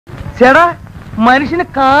ചേടാ മനുഷ്യന്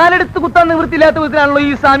കാലെടുത്ത് കുത്താൻ നിവൃത്തിയില്ലാത്ത വിധത്തിലാണല്ലോ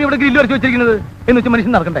ഈ സ്വാമി ഇവിടെ ഗ്രില്ല് വരച്ച് വെച്ചിരിക്കുന്നത് എന്ന് വെച്ചാൽ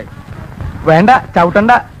മനുഷ്യൻ നടക്കണ്ടേ? വേണ്ട,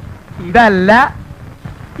 ചവിട്ടണ്ട. ഇതല്ല,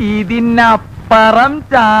 ഇതിനപ്പുറം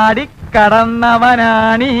ചാടി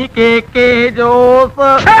കടന്നവനാണ് ഈ K Jose.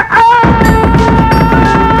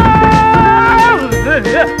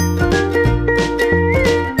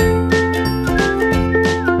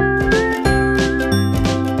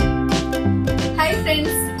 Hi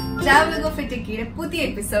friends, travelogue of PIKACHUയുടെ പുതിയ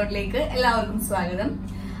എപ്പിസോഡിലേക്ക് എല്ലാവർക്കും സ്വാഗതം.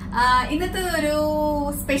 ഇന്നത്തെ ഒരു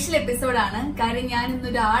സ്പെഷ്യൽ എപ്പിസോഡാണ്. കാര്യം ഞാൻ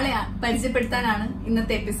ഇന്നൊരാളെ പരിചയപ്പെടുത്താനാണ്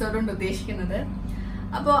ഇന്നത്തെ എപ്പിസോഡ് കൊണ്ട് ഉദ്ദേശിക്കുന്നത്.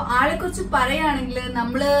 അപ്പോ ആളെ കുറിച്ച് പറയുകയാണെങ്കിൽ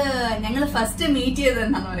ഞങ്ങള് ഫസ്റ്റ് മീറ്റ്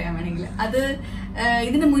ചെയ്തതെന്നാണ് പറയാൻ വേണമെങ്കിൽ അത്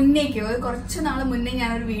ഇതിന് മുന്നേക്ക് കുറച്ച് നാള് മുന്നേ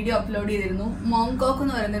ഞാനൊരു വീഡിയോ അപ്ലോഡ് ചെയ്തിരുന്നു. മോങ്കോക്ക്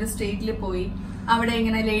എന്ന് പറയുന്ന ഒരു സ്റ്റേറ്റിൽ പോയി അവിടെ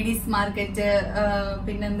ഇങ്ങനെ ladies market,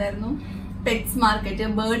 പിന്നെന്തായിരുന്നു pets market,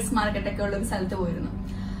 birds market ഒക്കെ ഉള്ള ഒരു സ്ഥലത്ത് പോയിരുന്നു.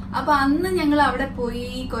 അപ്പൊ അന്ന് ഞങ്ങൾ അവിടെ പോയി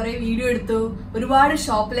കുറെ വീഡിയോ എടുത്തു, ഒരുപാട്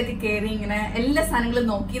ഷോപ്പിലൊക്കെ കയറി ഇങ്ങനെ എല്ലാ സാധനങ്ങളും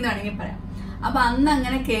നോക്കിയെന്ന് വേണമെങ്കിൽ പറയാം. അപ്പൊ അന്ന്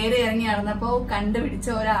അങ്ങനെ കയറി ഇറങ്ങി നടന്നപ്പോ കണ്ടുപിടിച്ച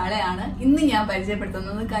ഒരാളെയാണ് ഇന്ന് ഞാൻ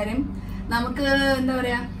പരിചയപ്പെടുത്തുന്നത്. കാര്യം നമുക്ക് എന്താ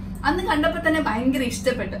പറയാ, അന്ന് കണ്ടപ്പോ തന്നെ ഭയങ്കര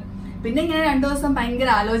ഇഷ്ടപ്പെട്ടു. പിന്നെ ഇങ്ങനെ 2 ദിവസം ഭയങ്കര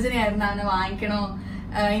ആലോചനയായിരുന്നു, അവനെ വാങ്ങിക്കണോ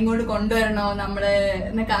ഇങ്ങോട്ട് കൊണ്ടുവരണോ നമ്മള്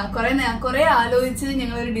കുറെ ആലോചിച്ച്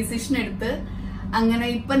ഞങ്ങളൊരു ഡിസിഷൻ എടുത്ത് അങ്ങനെ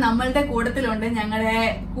ഇപ്പൊ നമ്മളുടെ കൂട്ടത്തിലുണ്ട്, ഞങ്ങളുടെ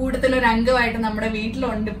കൂട്ടത്തിലൊരു അംഗമായിട്ട് നമ്മുടെ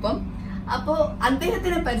വീട്ടിലുണ്ട് ഇപ്പം. അപ്പോ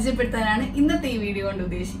അദ്ദേഹത്തിനെ പരിചയപ്പെടുത്താനാണ് ഇന്നത്തെ ഈ വീഡിയോ കൊണ്ട്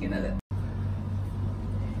ഉദ്ദേശിക്കുന്നത്.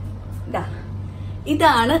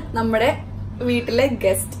 ഇതാണ് നമ്മുടെ വീട്ടിലെ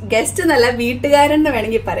ഗസ്റ്റ് എന്നല്ല, വീട്ടുകാരെന്ന്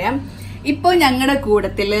വേണമെങ്കിൽ പറയാം. ഇപ്പൊ ഞങ്ങളുടെ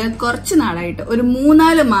കൂട്ടത്തില് കുറച്ചു നാളായിട്ട് ഒരു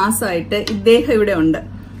 3-4 മാസമായിട്ട് ഇദ്ദേഹം ഇവിടെ ഉണ്ട്.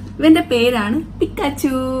 ഇവന്റെ പേരാണ്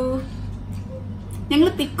പിക്കാച്ചു.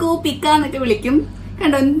 ഞങ്ങള് പിക്കാന്നൊക്കെ വിളിക്കും.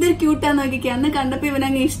 കണ്ടോ എന്തൊരു ക്യൂട്ടാന്ന് നോക്കിക്ക. അന്ന് കണ്ടപ്പോ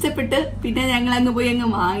ഇവനങ്ങ് ഇഷ്ടപ്പെട്ട് പിന്നെ ഞങ്ങൾ അങ്ങ് പോയി അങ്ങ്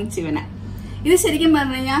വാങ്ങിച്ചു ഇവനെ. ഇത് ശരിക്കും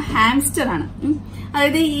പറഞ്ഞു കഴിഞ്ഞാൽ ഹാംസ്റ്റർ ആണ്.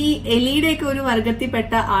 അതായത് ഈ എലിയുടെ ഒക്കെ ഒരു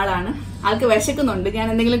വർഗത്തിൽപ്പെട്ട ആളാണ്. ആൾക്ക് വിശക്കുന്നുണ്ട്, ഞാൻ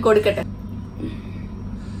എന്തെങ്കിലും കൊടുക്കട്ടെ.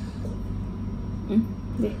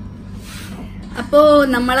 അപ്പോ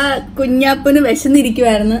നമ്മളെ കുഞ്ഞാപ്പന്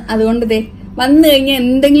വിശന്നിരിക്കുവായിരുന്നു. അതുകൊണ്ട് വന്നു കഴിഞ്ഞാൽ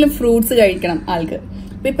എന്തെങ്കിലും ഫ്രൂട്ട്സ് കഴിക്കണം ആൾക്ക്.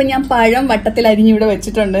 ഇപ്പൊ ഞാൻ പഴം വട്ടത്തിൽ അരിഞ്ഞിവിടെ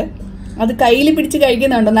വെച്ചിട്ടുണ്ട്. അത് കയ്യിൽ പിടിച്ച്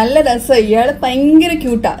കഴിക്കുന്നുണ്ടോ, നല്ല രസം. ഇയാള് ഭയങ്കര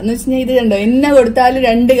ക്യൂട്ടാ. എന്ന് വെച്ച് കഴിഞ്ഞാൽ ഇത് കണ്ടോ, എന്നെ കൊടുത്താലും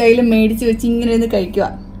 2 കയ്യിലും മേടിച്ച് വെച്ച് ഇങ്ങനെ ഒന്ന് കഴിക്കുക.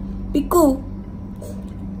 പിക്കു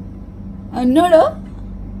എന്നോടോ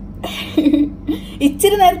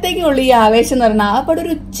ഇച്ചിരി നേരത്തേക്കേ ഉള്ളു ഈ ആവേശം എന്ന് പറഞ്ഞാൽ. ആ പടം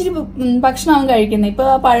ഒരു ഇച്ചിരി ഭക്ഷണം അവൻ കഴിക്കുന്നത്. ഇപ്പൊ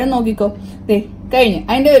ആ പഴം നോക്കിക്കോ, കഴിഞ്ഞ്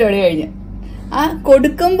അതിന്റെ പരിപാടി കഴിഞ്ഞ്. ആ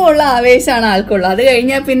കൊടുക്കുമ്പോ ഉള്ള ആവേശമാണ് ആൾക്കുള്ളത്. അത്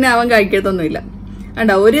കഴിഞ്ഞാൽ പിന്നെ അവൻ കഴിക്കത്തൊന്നുമില്ല.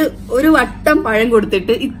 കണ്ടോ, ഒരു വട്ടം പഴം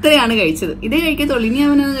കൊടുത്തിട്ട് ഇത്രയാണ് കഴിച്ചത്. ഇതേ കഴിക്കത്തുള്ളൂ, ഇനി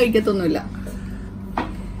അവനൊന്നും കഴിക്കത്തൊന്നുമില്ല.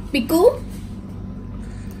 പിക്കു.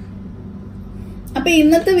 അപ്പൊ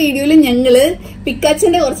ഇന്നത്തെ വീഡിയോയിൽ ഞങ്ങള്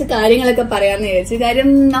പിക്കാച്ചിന്റെ കുറച്ച് കാര്യങ്ങളൊക്കെ പറയാന്ന് വിചാരിച്ചു. കാര്യം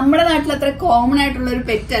നമ്മുടെ നാട്ടിൽ അത്ര കോമൺ ആയിട്ടുള്ള ഒരു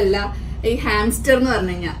പെറ്റല്ല ഈ ഹാംസ്റ്റർ എന്ന്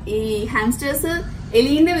പറഞ്ഞു കഴിഞ്ഞാൽ. ഈ ഹാംസ്റ്റേഴ്സ്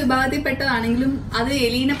എലീന്റെ വിഭാഗത്തിൽപ്പെട്ടതാണെങ്കിലും അത്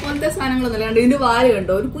എലീനെ പോലത്തെ സാധനങ്ങളൊന്നും അല്ലാണ്ട് ഇതിന്റെ വാല്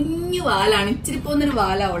കണ്ടോ, ഒരു കുഞ്ഞു വാലാണ്, ഇച്ചിരി പോകുന്നൊരു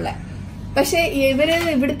വാലാ ഉള്ളത്. പക്ഷെ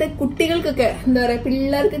ഇവിടുത്തെ കുട്ടികൾക്കൊക്കെ എന്താ പറയാ,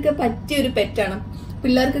 പിള്ളേർക്കൊക്കെ പറ്റിയ ഒരു പെറ്റാണ്.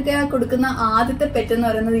 പിള്ളേർക്കൊക്കെ കൊടുക്കുന്ന ആദ്യത്തെ പെറ്റ് എന്ന്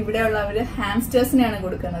പറയുന്നത് ഇവിടെയുള്ളവര് ഹാംസ്റ്റേഴ്സിനെയാണ്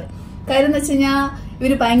കൊടുക്കുന്നത്. കാര്യം എന്ന് വെച്ച് കഴിഞ്ഞാൽ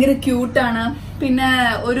ഇവര് ഭയങ്കര ക്യൂട്ടാണ്. പിന്നെ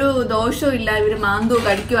ഒരു ദോഷവും ഇല്ല, ഇവര് മാന്തോ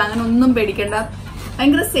കടിക്കോ അങ്ങനെ ഒന്നും പേടിക്കണ്ട.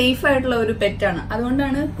 ഭയങ്കര സേഫ് ആയിട്ടുള്ള ഒരു പെറ്റാണ്.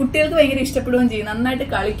 അതുകൊണ്ടാണ് കുട്ടികൾക്ക് ഭയങ്കര ഇഷ്ടപ്പെടുകയും ചെയ്യും. നന്നായിട്ട്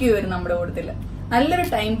കളിക്കുകയും വരും നമ്മുടെ കൂട്ടത്തില്. നല്ലൊരു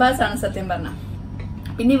ടൈം പാസ് ആണ് സത്യം പറഞ്ഞാൽ.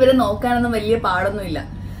 പിന്നെ ഇവരെ നോക്കാനൊന്നും വലിയ പാടൊന്നുമില്ല.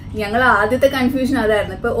 ഞങ്ങൾ ആദ്യത്തെ കൺഫ്യൂഷൻ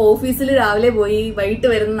അതായിരുന്നു. ഇപ്പൊ ഓഫീസിൽ രാവിലെ പോയി വൈകിട്ട്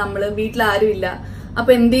വരുന്ന നമ്മള്, വീട്ടിൽ ആരും ഇല്ല, അപ്പൊ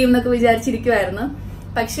എന്ത് ചെയ്യും എന്നൊക്കെ വിചാരിച്ചിരിക്കുവായിരുന്നു.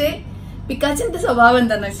 പക്ഷെ പിക്കാച്ചിന്റെ സ്വഭാവം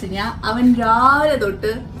എന്താന്ന് വെച്ച് കഴിഞ്ഞാൽ അവൻ രാവിലെ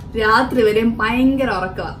തൊട്ട് രാത്രി വരെയും ഭയങ്കര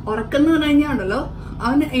ഉറക്കം എന്ന് പറഞ്ഞു കഴിഞ്ഞാൽ ഉണ്ടല്ലോ,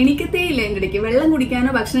 അവന് എണീക്കത്തേ ഇല്ല. എങ്കിടേക്ക് വെള്ളം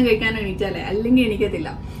കുടിക്കാനോ ഭക്ഷണം കഴിക്കാനോ എണീറ്റാലേ, അല്ലെങ്കിൽ എണീക്കത്തില്ല.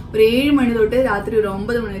 ഒരു 7 മണി തൊട്ട് രാത്രി ഒരു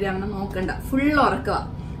 9 മണി വരെ അവനെ നോക്കണ്ട, ഫുൾ ഉറക്കവാ.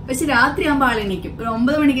 പക്ഷെ രാത്രി ആകുമ്പോൾ ആൾ എണീക്കും. ഒരു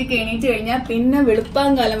 9 മണിക്കൊക്കെ എണീറ്റ് കഴിഞ്ഞാൽ പിന്നെ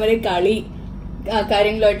വെളുപ്പാങ്കാലം വരെ കളി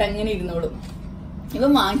കാര്യങ്ങളുമായിട്ട് അങ്ങനെ ഇരുന്നോളും. ഇപ്പൊ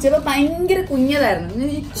വാങ്ങിച്ചപ്പോ ഭയങ്കര കുഞ്ഞതായിരുന്നു,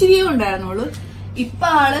 ഇച്ചിരിയേ ഉണ്ടായിരുന്നുള്ളൂ. ഇപ്പൊ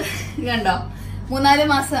ആള് കണ്ടോ 3-4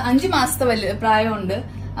 മാസം 5 മാസത്തെ പ്രായമുണ്ട്.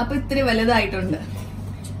 അപ്പൊ ഇത്തിരി വലുതായിട്ടുണ്ട്.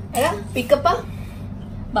 എടാ പിക്കപ്പ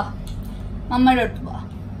വാ, അമ്മയുടെ അടുത്ത് വാ.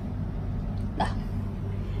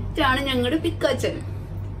 ഇതാണ് ഞങ്ങളുടെ പിക്കാച്ചൻ.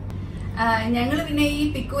 ഞങ്ങള് പിന്നെ ഈ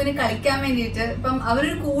പിക്കുവിന് കളിക്കാൻ വേണ്ടിയിട്ട് ഇപ്പം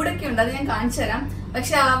അവരൊരു കൂടൊക്കെ ഉണ്ട്, അത് ഞാൻ കാണിച്ചു തരാം.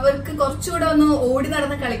 പക്ഷെ അവർക്ക് കുറച്ചുകൂടെ ഒന്ന് ഓടി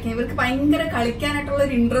നടന്ന് കളിക്കാൻ, ഇവർക്ക് ഭയങ്കര കളിക്കാനായിട്ടുള്ള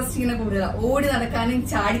ഒരു ഇൻട്രസ്റ്റ് ഇങ്ങനെ കൂടുതലാണ്. ഓടി നടക്കാനും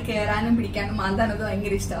ചാടി കയറാനും പിടിക്കാനും മാന്താനും ഒക്കെ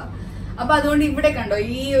ഭയങ്കര ഇഷ്ടമാണ്. അപ്പൊ അതുകൊണ്ട് ഇവിടെ കണ്ടോ,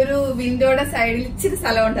 ഈ ഒരു വിൻഡോയുടെ സൈഡിൽ ഇച്ചിരി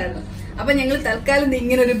സ്ഥലം ഉണ്ടായിരുന്നു. അപ്പൊ ഞങ്ങൾ തൽക്കാലം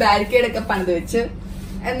ഇങ്ങനെ ഒരു ബാരിക്കേഡ് ഒക്കെ പണിത് വെച്ച്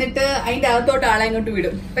എന്നിട്ട് അതിന്റെ അകത്തോട്ട് ആളെ അങ്ങോട്ട്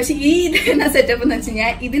വിടും. പക്ഷെ ഈ ഇതെന്നാ സെറ്റപ്പ് എന്ന് വെച്ച്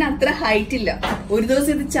കഴിഞ്ഞാൽ ഇതിന് അത്ര ഹൈറ്റ് ഇല്ല. ഒരു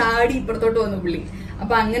ദിവസം ഇത് ചാടി ഇപ്പുറത്തോട്ട് വന്നു പുള്ളി.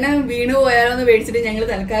 അപ്പൊ അങ്ങനെ വീണു പോയാലോ എന്ന് മേടിച്ചിട്ട് ഞങ്ങൾ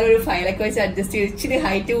തൽക്കാലം ഒരു ഫയലൊക്കെ വെച്ച് അഡ്ജസ്റ്റ് ചെയ്ത് ഇച്ചിരി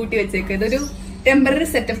ഹൈറ്റ് കൂട്ടി വെച്ചേക്കും. ഇതൊരു ടെമ്പററി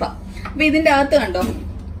സെറ്റപ്പാ. അപ്പൊ ഇതിന്റെ അകത്ത് കണ്ടോ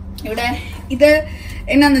ഇവിടെ ഇത്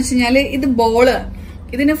എന്നാന്ന് വെച്ച് കഴിഞ്ഞാല് ഇത് ബോള്,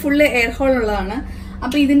 ഇതിന് ഫുള്ള് എയർ ഹോൾ ഉള്ളതാണ്.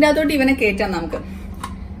 അപ്പൊ ഇതിന്റെ അകത്തോട്ട് ഇവനെ കയറ്റാം നമുക്ക്.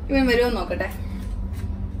 ഇവൻ വരുമോ നോക്കട്ടെ.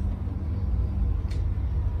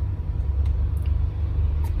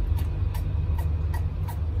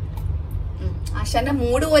 ആശാന്റെ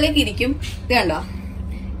മൂഡ് പോലെയൊക്കെ ഇരിക്കും. ഇത് കണ്ടോ,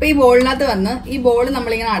 ഇപ്പൊ ഈ ബോളിനകത്ത് വന്ന് ഈ ബോൾ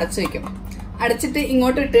നമ്മളിങ്ങനെ അടച്ചു വെക്കും. അടച്ചിട്ട്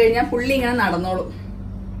ഇങ്ങോട്ട് ഇട്ട് കഴിഞ്ഞാൽ പുള്ളി ഇങ്ങനെ നടന്നോളും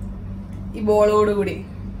ഈ ബോളോടുകൂടി,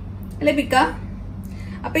 അല്ലെ പിക്ക?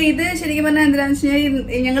 അപ്പൊ ഇത് ശരിക്കും പറഞ്ഞാൽ എന്താണെന്ന് വെച്ച്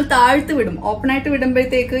കഴിഞ്ഞാൽ ഞങ്ങൾ താഴ്ത്ത് വിടും. ഓപ്പൺ ആയിട്ട്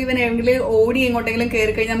വിടുമ്പോഴത്തേക്ക് ഇവൻ എവിടെയെങ്കിലും ഓടി എങ്ങോട്ടെങ്കിലും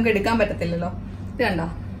കയറി കഴിഞ്ഞാൽ നമുക്ക് എടുക്കാൻ പറ്റത്തില്ലല്ലോ. ഇത് കണ്ടോ,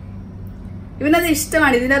 ഇവനത്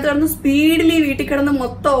ഇഷ്ടമാണ്. ഇതിനകത്ത് കിടന്ന് സ്പീഡിൽ ഈ വീട്ടിൽ കിടന്ന്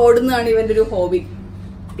മൊത്തം ഓടുന്നതാണ് ഇവന്റെ ഒരു ഹോബി.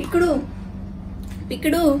 പിക്കടു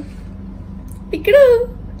പിക്കടു പിക്കടു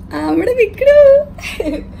അവിടെ പിക്കടു.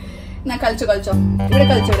 എന്നാ കളിച്ചോ കളിച്ചോ, ഇവിടെ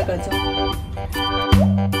കളിച്ചോ, ഇവിടെ കളിച്ചോ.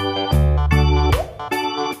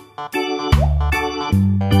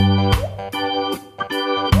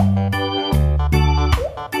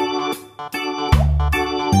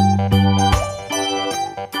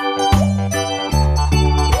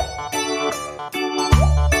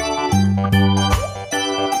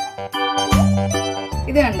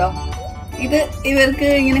 ഇത് കണ്ടോ, ഇത് ഇവർക്ക്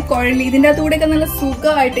ഇങ്ങനെ കുഴലി ഇതിന്റെ അകത്തൂടെയൊക്കെ നല്ല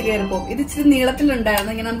സുഖമായിട്ട് കയറി പോകും. ഇത് ഇച്ചിരി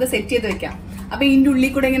നീളത്തിലുണ്ടായിരുന്നു, ഇങ്ങനെ നമുക്ക് സെറ്റ് ചെയ്ത് വെക്കാം. അപ്പൊ ഇതിന്റെ ഉള്ളിൽ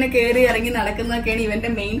കൂടെ ഇങ്ങനെ കയറി ഇറങ്ങി നടക്കുന്നതൊക്കെയാണ് ഇവന്റെ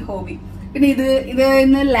മെയിൻ ഹോബി. പിന്നെ ഇത്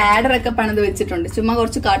ഇന്ന് ലാഡർ ഒക്കെ പണിത് വെച്ചിട്ടുണ്ട്. ചുമ്മാ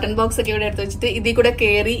കുറച്ച് കാർട്ടൺ ബോക്സ് ഒക്കെ ഇവിടെ എടുത്ത് വെച്ചിട്ട് ഇതിൽ കൂടെ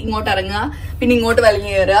കയറി ഇങ്ങോട്ട് ഇറങ്ങുക, പിന്നെ ഇങ്ങോട്ട്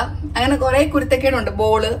വലിഞ്ഞു കയറുക, അങ്ങനെ കുറെ കുരുത്തക്കേടുണ്ട്.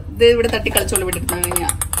 ബോള് ഇത് ഇവിടെ തട്ടി കളിച്ചോളൂ വിട്ടിട്ടുണ്ട്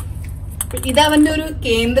കഴിഞ്ഞാൽ. ഇത് അവന്റെ ഒരു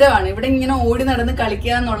കേന്ദ്രമാണ്. ഇവിടെ ഇങ്ങനെ ഓടി നടന്ന്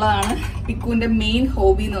കളിക്കുക എന്നുള്ളതാണ് പിക്കുവിന്റെ മെയിൻ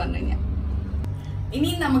ഹോബി എന്ന് പറഞ്ഞു കഴിഞ്ഞാൽ. ഇനി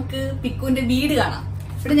നമുക്ക് പിക്കുവിന്റെ വീട് കാണാം.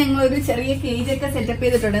 ഇവിടെ ഞങ്ങൾ ഒരു ചെറിയ കേജ് ഒക്കെ സെറ്റപ്പ്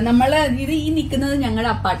ചെയ്തിട്ടുണ്ട്. ഇത് ഈ നിൽക്കുന്നത് ഞങ്ങളുടെ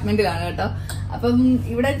അപ്പാർട്ട്മെന്റിലാണ് കേട്ടോ. അപ്പം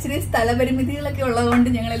ഇവിടെ ഇച്ചിരി സ്ഥലപരിമിതികളൊക്കെ ഉള്ളതുകൊണ്ട്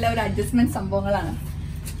ഞങ്ങളെല്ലാം ഒരു അഡ്ജസ്റ്റ്മെന്റ് സംഭവങ്ങളാണ്.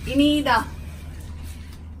 ഇനി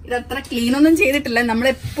ഇതത്ര ക്ലീൻ ഒന്നും ചെയ്തിട്ടില്ല.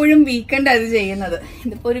 നമ്മളെപ്പോഴും വീക്കെൻഡ് അത് ചെയ്യുന്നത്.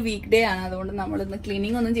 ഇതിപ്പോ ഒരു വീക്ക് ഡേ ആണ്, അതുകൊണ്ട് നമ്മളിന്ന്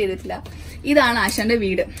ക്ലീനിങ് ഒന്നും ചെയ്തിട്ടില്ല. ഇതാണ് ആശാന്റെ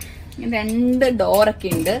വീട്. 2 ഡോറൊക്കെ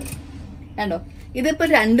ഉണ്ട് കണ്ടോ. ഇതിപ്പോ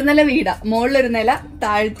 2 നില വീടാ. മുകളിലൊരു നില,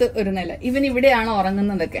 താഴത്ത് ഒരു നില. ഇവൻ ഇവിടെയാണ്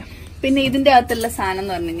ഉറങ്ങുന്നതൊക്കെ. പിന്നെ ഇതിന്റെ അകത്തുള്ള സാധനം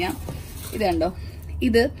എന്ന് പറഞ്ഞു കഴിഞ്ഞാൽ ഇത് കണ്ടോ,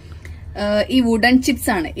 ഇത് ഈ വുഡൻ ചിപ്സ്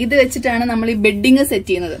ആണ്. ഇത് വെച്ചിട്ടാണ് നമ്മൾ ഈ ബെഡിങ് സെറ്റ്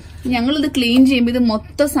ചെയ്യുന്നത്. ഞങ്ങളിത് ക്ലീൻ ചെയ്യുമ്പോൾ ഇത്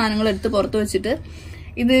മൊത്തം സാധനങ്ങൾ എടുത്ത് പുറത്ത് വെച്ചിട്ട്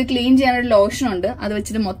ഇത് ക്ലീൻ ചെയ്യാനൊരു ലോഷൻ ഉണ്ട്, അത്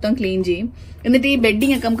വെച്ചിട്ട് മൊത്തം ക്ലീൻ ചെയ്യും. എന്നിട്ട് ഈ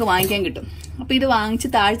ബെഡിങ് ഒക്കെ നമുക്ക് വാങ്ങിക്കാൻ കിട്ടും. അപ്പൊ ഇത് വാങ്ങിച്ച്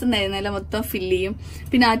താഴത്ത് നില മൊത്തം ഫില്ല് ചെയ്യും.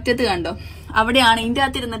 പിന്നെ അറ്റത്ത് കണ്ടോ, അവിടെയാണ് ഇതിന്റെ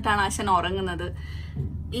അകത്ത് ഇരുന്നിട്ടാണ് ആശാൻ ഉറങ്ങുന്നത്.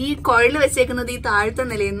 ഈ കുഴൽ വെച്ചേക്കുന്നത് ഈ താഴത്തെ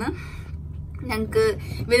നിലയിൽ നിന്ന് ഞങ്ങൾക്ക്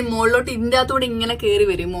ഇവര് മുകളിലോട്ട് ഇതിന്റെ അകത്തൂടെ ഇങ്ങനെ കയറി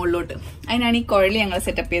വരും മുകളിലോട്ട്. അതിനാണ് ഈ കുഴൽ ഞങ്ങൾ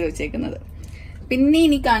സെറ്റപ്പ് ചെയ്ത് വെച്ചേക്കുന്നത്. പിന്നെ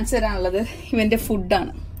ഇനി കാണിച്ചു തരാനുള്ളത് ഇവന്റെ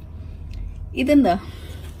ഫുഡാണ്. ഇതെന്താ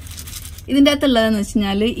ഇതിന്റെ അകത്തുള്ളതെന്ന് വെച്ച്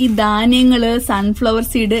കഴിഞ്ഞാല് ഈ ധാന്യങ്ങള്, സൺഫ്ലവർ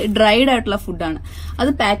സീഡ്, ഡ്രൈഡ് ആയിട്ടുള്ള ഫുഡാണ്.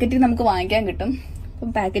 അത് പാക്കറ്റിൽ നമുക്ക് വാങ്ങിക്കാൻ കിട്ടും.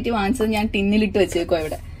 അപ്പം പാക്കറ്റ് വാങ്ങിച്ചത് ഞാൻ ടിന്നിലിട്ട് വെച്ചേക്കോ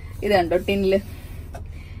ഇവിടെ. ഇത് കണ്ടോ ടിന്നില്.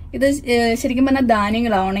 ഇത് ശരിക്കും പറഞ്ഞാൽ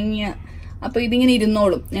ധാന്യങ്ങളാണ്, ഉണങ്ങിയ. അപ്പൊ ഇതിങ്ങനെ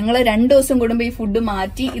ഇരുന്നോളും. ഞങ്ങൾ 2 ദിവസം കൂടുമ്പോ ഈ ഫുഡ്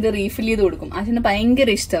മാറ്റി ഇത് റീഫിൽ ചെയ്ത് കൊടുക്കും. അതിന് ഭയങ്കര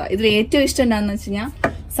ഇഷ്ടമാണ്. ഇതിൽ ഏറ്റവും ഇഷ്ടം എന്താണെന്ന് വെച്ച് കഴിഞ്ഞാൽ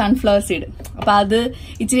സൺഫ്ലവർ സീഡ്. അപ്പൊ അത്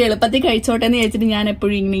ഇച്ചിരി എളുപ്പത്തിൽ കഴിച്ചോട്ടെ എന്ന് ചോദിച്ചിട്ട് ഞാൻ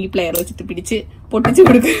എപ്പോഴും ഇങ്ങനെ ഈ പ്ലെയർ വെച്ചിട്ട് പിടിച്ച് പൊട്ടിച്ചു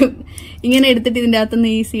കൊടുക്കും. ഇങ്ങനെ എടുത്തിട്ട് ഇതിന്റെ അകത്തുനിന്ന്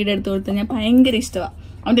ഈ സീഡ് എടുത്ത് കൊടുത്തു ഞാൻ ഭയങ്കര ഇഷ്ടമാണ്.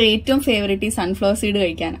 അവന്റെ ഏറ്റവും ഫേവറേറ്റ് ഈ സൺഫ്ലവർ സീഡ്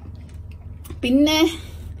കഴിക്കാനാണ്. പിന്നെ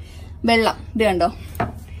വെള്ളം ഇത് കണ്ടോ,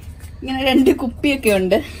 ഇങ്ങനെ 2 കുപ്പിയൊക്കെ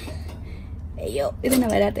ഉണ്ട്. അയ്യോ ഇതിനെ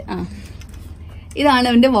വരാത്തെ. ഇതാണ്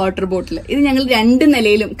അവന്റെ വാട്ടർ ബോട്ടിൽ. ഇത് ഞങ്ങൾ 2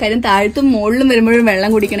 നിലയിലും, കാര്യം താഴത്തും മുകളിലും വരുമ്പോഴും വെള്ളം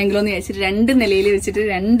കുടിക്കണമെങ്കിലോ എന്ന് വെച്ചിട്ട് 2 നിലയിൽ വെച്ചിട്ട്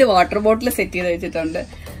 2 വാട്ടർ ബോട്ടിൽ സെറ്റ് ചെയ്ത് വെച്ചിട്ടുണ്ട്.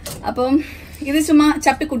 അപ്പം ഇത് ചുമ്മാ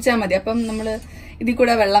ചപ്പി കുടിച്ചാൽ മതി. അപ്പം നമ്മള് ഇതിൽ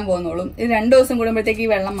കൂടെ വെള്ളം പോകുന്നോളും. ഇത് 2 ദിവസം കൂടുമ്പോഴത്തേക്ക് ഈ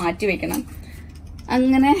വെള്ളം മാറ്റി വെക്കണം.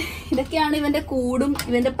 അങ്ങനെ ഇതൊക്കെയാണ് ഇവന്റെ കൂടും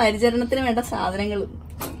ഇവന്റെ പരിചരണത്തിന് വേണ്ട സാധനങ്ങളും.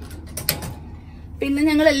 പിന്നെ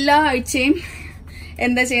ഞങ്ങൾ എല്ലാ ആഴ്ചയും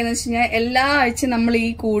എന്താ ചെയ്യുന്നത് വെച്ച് കഴിഞ്ഞാൽ എല്ലാ ആഴ്ചയും നമ്മൾ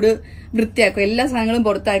ഈ കൂട് വൃത്തിയാക്കും. എല്ലാ സാധനങ്ങളും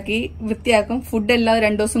പുറത്താക്കി വൃത്തിയാക്കും. ഫുഡ് എല്ലാം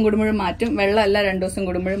 2 ദിവസം കൂടുമ്പോഴും മാറ്റും. വെള്ളം എല്ലാം 2 ദിവസം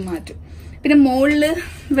കൂടുമ്പോഴും മാറ്റും. പിന്നെ മുകളില്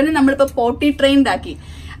ഇവന് നമ്മളിപ്പോ പോട്ടി ട്രെയിൻഡ് ആക്കി.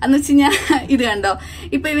 എന്ന് വെച്ച് കഴിഞ്ഞാൽ ഇത് കണ്ടോ,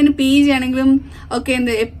 ഇപ്പൊ ഇവന് പി ചെയ്യണമെങ്കിലും ഒക്കെ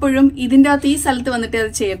എപ്പോഴും ഇതിന്റെ അകത്ത് ഈ സ്ഥലത്ത് വന്നിട്ടേ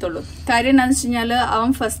അത് ചെയ്യത്തുള്ളൂ. കാര്യം എന്താണെന്ന് വെച്ച് കഴിഞ്ഞാൽ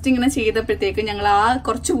അവൻ ഫസ്റ്റ് ഇങ്ങനെ ചെയ്തപ്പോഴത്തേക്ക് ഞങ്ങൾ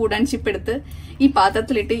കുറച്ച് വുഡൻ ചിപ്പ് എടുത്ത് ഈ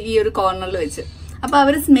പാത്രത്തിലിട്ട് ഈ ഒരു കോർണറിൽ വെച്ച്, അപ്പൊ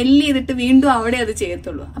അവര് സ്മെല്ല് ചെയ്തിട്ട് വീണ്ടും അവിടെ അത്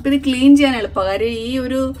ചെയ്യത്തുള്ളൂ. അപ്പൊ ഇത് ക്ലീൻ ചെയ്യാൻ എളുപ്പം. കാര്യം ഈ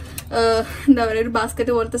ഒരു എന്താ പറയുക, ഒരു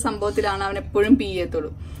ബാസ്ക്കറ്റ് പോലത്തെ സംഭവത്തിലാണ് അവൻ എപ്പോഴും പി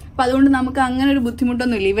ചെയ്യത്തുള്ളൂ. അപ്പൊ അതുകൊണ്ട് നമുക്ക് അങ്ങനെ ഒരു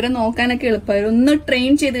ബുദ്ധിമുട്ടൊന്നുമില്ല. ഇവരെ നോക്കാനൊക്കെ എളുപ്പമായി. ഒന്ന്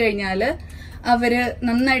ട്രെയിൻ ചെയ്ത് കഴിഞ്ഞാൽ അവര്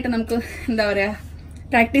നന്നായിട്ട് നമുക്ക് എന്താ പറയാ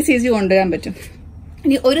പ്രാക്ടീസ് ചെയ്ത് കൊണ്ടുവരാൻ പറ്റും.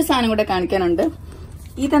 ഇനി ഒരു സാധനം കൂടെ കാണിക്കാനുണ്ട്.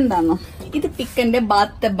 ഇതെന്താണോ, ഇത് പിക്കന്റെ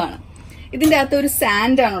ബാത്ത് ടബാണ്. ഇതിന്റെ അകത്ത് ഒരു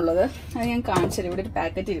സാൻഡ് ആണുള്ളത്. അത് ഞാൻ കാണിച്ചത്. ഇവിടെ ഒരു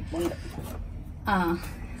പാക്കറ്റ് ഇരിപ്പുണ്ട്.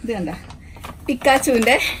 ഇത് കണ്ട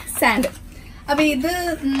പിക്കാച്ചുവിന്റെ സാൻഡ്. അപ്പൊ ഇത്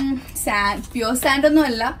പ്യുവർ സാൻഡ് ഒന്നും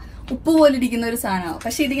അല്ല, ഉപ്പ് പോലെ ഇരിക്കുന്ന ഒരു സാധനമാണ്.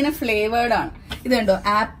 പക്ഷെ ഇതിങ്ങനെ ഫ്ലേവേർഡ് ആണ്. ഇത് കണ്ടോ,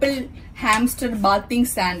 ആപ്പിൾ ഹാംസ്റ്റർ ബാത്തിങ്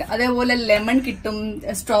സാൻഡ്, അതേപോലെ ലെമൺ കിട്ടും,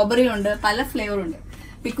 സ്ട്രോബെറി ഉണ്ട്, പല ഫ്ലേവർ ഉണ്ട്.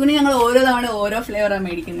 പിക്കുന് ഞങ്ങൾ ഓരോ തവണ ഓരോ ഫ്ലേവറാണ്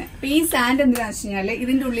മേടിക്കുന്നത്. അപ്പൊ ഈ സാൻഡ് എന്താണെന്ന് വെച്ച് കഴിഞ്ഞാല്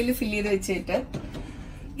ഇതിന്റെ ഉള്ളിൽ ഫില്ല് ചെയ്ത് വെച്ചിട്ട്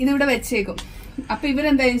ഇതിവിടെ വെച്ചേക്കും. അപ്പൊ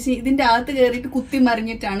ഇവരെന്താണെന്ന് വെച്ചാൽ ഇതിന്റെ അകത്ത് കയറിയിട്ട് കുത്തി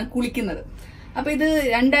മറിഞ്ഞിട്ടാണ് കുളിക്കുന്നത്. അപ്പൊ ഇത്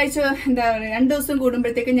 2 ദിവസം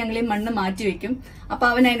കൂടുമ്പോഴത്തേക്കും ഞങ്ങൾ ഈ മണ്ണ് മാറ്റി വെക്കും. അപ്പൊ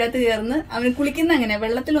അവൻ അതിന്റെ അകത്ത് കയറുന്ന അവന് കുളിക്കുന്ന അങ്ങനെ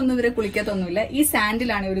വെള്ളത്തിലൊന്നും ഇവരെ കുളിക്കത്തൊന്നുമില്ല, ഈ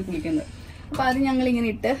സാൻഡിലാണ് ഇവർ കുളിക്കുന്നത്. അപ്പൊ അത് ഞങ്ങൾ ഇങ്ങനെ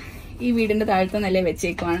ഇട്ട് ഈ വീടിന്റെ താഴത്തെ നിലയിൽ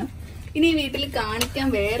വെച്ചേക്കുവാണ്. ഇനി ഈ വീട്ടിൽ കാണിക്കാൻ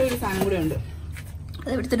വേറൊരു സാധനം കൂടെ ഉണ്ട്.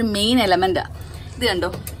 അത് ഇവിടുത്തെ ഒരു മെയിൻ എലമെന്റാ. ഇത് കണ്ടോ,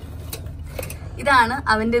 ഇതാണ്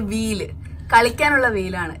അവന്റെ വീല്, കളിക്കാനുള്ള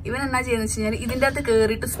വീലാണ്. ഇവൻ എന്നാ ചെയ്യുന്ന വെച്ച് കഴിഞ്ഞാൽ ഇതിന്റെ അകത്ത്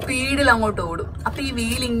കയറിയിട്ട് സ്പീഡിൽ അങ്ങോട്ട് ഓടും. അപ്പൊ ഈ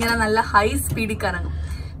വീൽ ഇങ്ങനെ നല്ല ഹൈ സ്പീഡിൽ കറങ്ങും.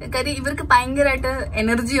 കാര്യം ഇവർക്ക് ഭയങ്കരമായിട്ട്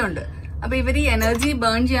എനർജി ഉണ്ട്. അപ്പൊ ഇവർ ഈ എനർജി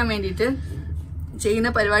ബേൺ ചെയ്യാൻ വേണ്ടിയിട്ട് ചെയ്യുന്ന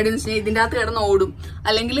പരിപാടി എന്ന് വെച്ചാൽ ഇതിന്റെ അകത്ത് കിടന്ന് ഓടും.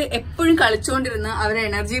 അല്ലെങ്കിൽ എപ്പോഴും കളിച്ചുകൊണ്ടിരുന്ന് അവരെ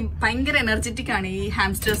എനർജി ഭയങ്കര എനർജറ്റിക് ആണ് ഈ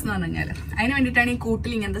ഹാംസ്റ്റേഴ്സ് എന്ന് പറഞ്ഞു കഴിഞ്ഞാൽ. അതിന് വേണ്ടിയിട്ടാണ് ഈ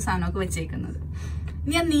കൂട്ടിൽ ഇങ്ങനത്തെ സാധനമൊക്കെ വെച്ചേക്കുന്നത്.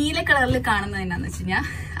 ഞാൻ നീല കളറിൽ കാണുന്നത് എന്നാന്ന് വെച്ച് കഴിഞ്ഞാൽ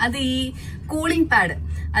അത് ഈ കൂളിംഗ് പാഡ്.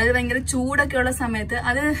 അത് ഭയങ്കര ചൂടൊക്കെ ഉള്ള സമയത്ത്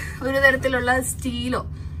അത് ഒരു തരത്തിലുള്ള സ്റ്റീലോ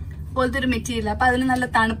പോലത്തെ ഒരു മെറ്റീരിയൽ. അപ്പൊ അതിന് നല്ല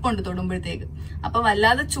തണുപ്പുണ്ട് തൊടുമ്പോഴത്തേക്ക്. അപ്പൊ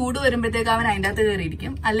വല്ലാതെ ചൂട് വരുമ്പോഴത്തേക്ക് അവൻ അതിൻ്റെ അകത്ത്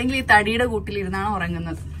കയറിയിരിക്കും. അല്ലെങ്കിൽ ഈ തടിയുടെ കൂട്ടിലിരുന്നാണ്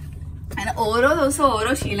ഉറങ്ങുന്നത്. അങ്ങനെ ഓരോ ദിവസവും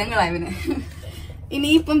ഓരോ ശീലങ്ങളാണ് ഇവന്.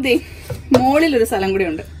 ഇനിയിപ്പം മോളിലൊരു സ്ഥലം കൂടി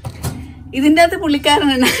ഉണ്ട്. ഇതിന്റെ അകത്ത് പുള്ളിക്കാരൻ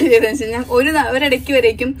എന്നാ ചെയ്തെന്ന് വെച്ച് കഴിഞ്ഞാൽ ഒരിടയ്ക്ക്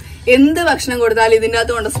വരേക്കും എന്ത് ഭക്ഷണം കൊടുത്താലും ഇതിന്റെ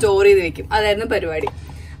അകത്ത് കൊണ്ട് സ്റ്റോർ ചെയ്ത് വെക്കും. അതായിരുന്നു പരിപാടി.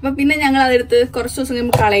 അപ്പൊ പിന്നെ ഞങ്ങൾ അതെടുത്ത് കുറച്ച് ദിവസം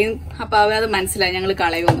കഴിയുമ്പോൾ കളയും. അപ്പൊ അവൻ അത് മനസ്സിലായി ഞങ്ങൾ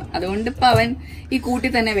കളയുമെന്ന്. അതുകൊണ്ട് ഇപ്പൊ അവൻ ഈ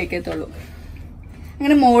കൂട്ടിൽ തന്നെ വെക്കത്തുള്ളൂ.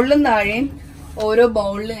 അങ്ങനെ മുകളിലും താഴെയും ഓരോ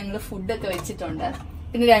ബൗളിൽ ഞങ്ങൾ ഫുഡൊക്കെ വെച്ചിട്ടുണ്ട്.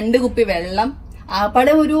 പിന്നെ 2 കുപ്പി വെള്ളം.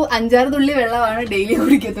 ആപ്പാടെ ഒരു 5-6 തുള്ളി വെള്ളമാണ് ഡെയിലി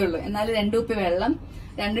കുടിക്കത്തുള്ളൂ. എന്നാലും 2 കുപ്പി വെള്ളം,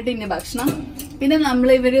 2 ടിന്ന് ഭക്ഷണം. പിന്നെ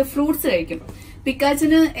ഇവര് ഫ്രൂട്ട്സ് കഴിക്കും.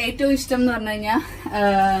 പിക്കാച്ചിന് ഏറ്റവും ഇഷ്ടം എന്ന് പറഞ്ഞു കഴിഞ്ഞാൽ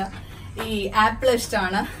ഈ ആപ്പിൾ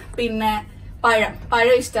ഇഷ്ടമാണ്. പിന്നെ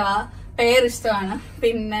പഴം ഇഷ്ടമാണ്, പെയർ ഇഷ്ടമാണ്.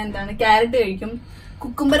 പിന്നെ ക്യാരറ്റ് കഴിക്കും.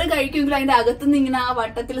 കുക്കുംബർ കഴിക്കുമെങ്കിലും അതിന്റെ അകത്തുനിന്ന് ഇങ്ങനെ ആ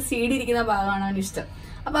വട്ടത്തിൽ സീഡ് ഇരിക്കുന്ന ഭാഗമാണ് അവന് ഇഷ്ടം.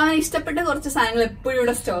 അപ്പൊ അവൻ ഇഷ്ടപ്പെട്ട കുറച്ച് സാധനങ്ങൾ എപ്പോഴും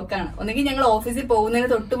ഇവിടെ സ്റ്റോക്കാണ്. ഒന്നെങ്കിൽ ഞങ്ങൾ ഓഫീസിൽ പോകുന്നതിന്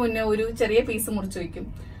തൊട്ട് മുന്നേ ഒരു ചെറിയ പീസ് മുറിച്ച് വെക്കും.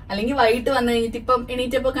 അല്ലെങ്കിൽ വൈകിട്ട് വന്നു കഴിഞ്ഞിട്ട് ഇപ്പം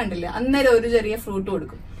എണീറ്റപ്പോ കണ്ടില്ല, അന്നേരം ഒരു ചെറിയ ഫ്രൂട്ട്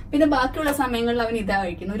കൊടുക്കും. പിന്നെ ബാക്കിയുള്ള സമയങ്ങളിൽ അവൻ ഇതാ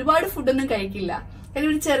കഴിക്കുന്നു. ഒരുപാട് ഫുഡൊന്നും കഴിക്കില്ല, കാര്യം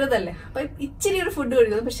ഒരു ചെറുതല്ലേ. അപ്പൊ ഇച്ചിരി ഒരു ഫുഡ്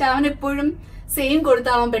കൊടുക്കുന്നു. പക്ഷെ അവൻ എപ്പോഴും സെയിം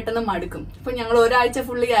കൊടുത്താൽ അവൻ പെട്ടെന്ന് മടുക്കും. അപ്പൊ ഞങ്ങൾ ഒരാഴ്ച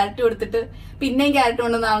ഫുള്ള് ക്യാരറ്റ് കൊടുത്തിട്ട് പിന്നെയും ക്യാരറ്റ്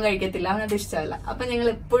കൊണ്ടൊന്നും അവൻ കഴിക്കത്തില്ല, അവനത് ഇഷ്ടമല്ല. അപ്പൊ ഞങ്ങൾ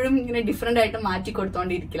എപ്പോഴും ഇങ്ങനെ ഡിഫറെന്റ് ആയിട്ട് മാറ്റി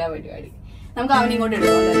കൊടുത്തോണ്ടിരിക്കില്ല പരിപാടി. നമുക്ക് അവനിങ്ങോട്ട്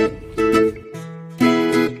എടുത്തോണ്ടേ.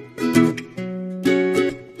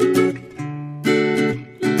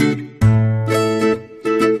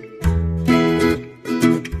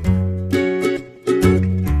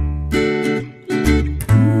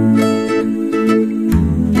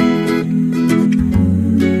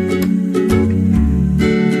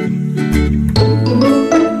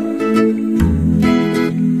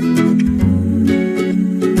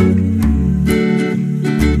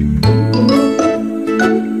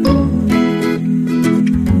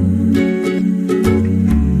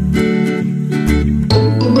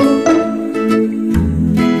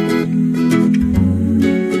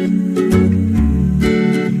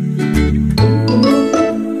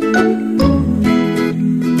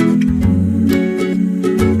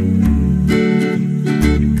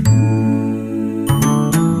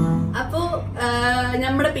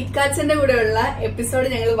 പിക്കാച്ചന്റെ കൂടെയുള്ള എപ്പിസോഡ്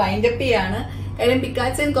ഞങ്ങൾ വൈൻഡപ്പ് ചെയ്യാണ്. കാര്യം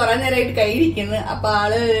പിക്കാച്ചൻ കുറെ നേരമായിട്ട് കയ്യിരിക്കുന്നത്. അപ്പൊ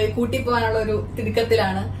ആള് കൂട്ടിപ്പോകാനുള്ള ഒരു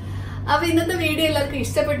തിടുക്കത്തിലാണ്. അപ്പൊ ഇന്നത്തെ വീഡിയോ എല്ലാവർക്കും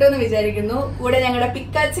ഇഷ്ടപ്പെട്ടു എന്ന് വിചാരിക്കുന്നു. കൂടെ ഞങ്ങളുടെ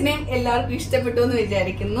പിക്കാച്ചിനെയും എല്ലാവർക്കും ഇഷ്ടപ്പെട്ടു എന്ന്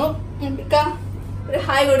വിചാരിക്കുന്നു. പിക്ക ഒരു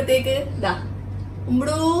ഹായ് കൊടുത്തേക്ക്. ഇതാ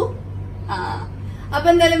ഉമ്പടൂ. അപ്പൊ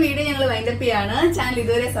എന്തായാലും വീഡിയോ ഞങ്ങൾ വൈൻഡപ്പ് ചെയ്യാണ്. ചാനൽ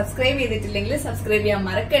ഇതുവരെ സബ്സ്ക്രൈബ് ചെയ്തിട്ടില്ലെങ്കിൽ സബ്സ്ക്രൈബ് ചെയ്യാൻ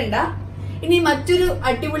മറക്കണ്ട. ഇനി മറ്റൊരു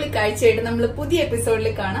അടിപൊളി കാഴ്ചയായിട്ട് നമ്മൾ പുതിയ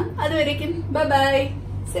എപ്പിസോഡിൽ കാണാം. അതുവരേക്കും bye bye.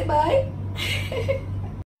 Say bye.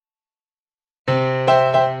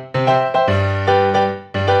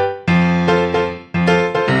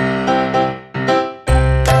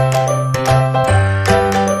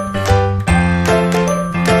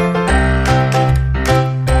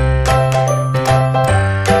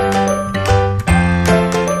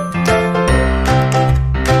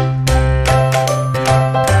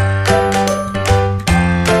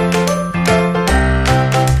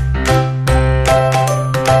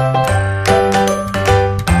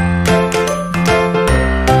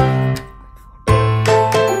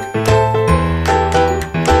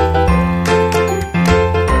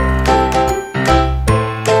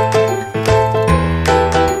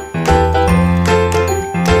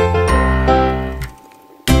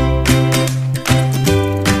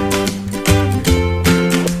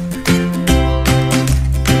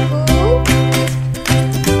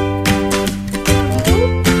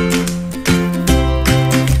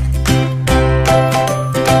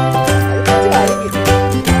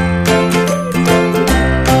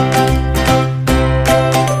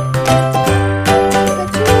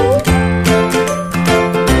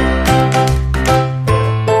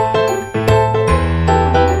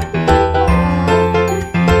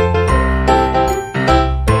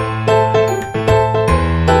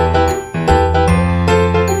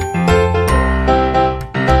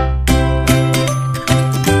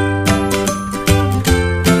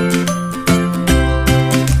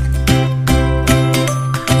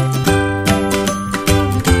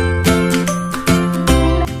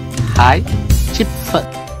 Hi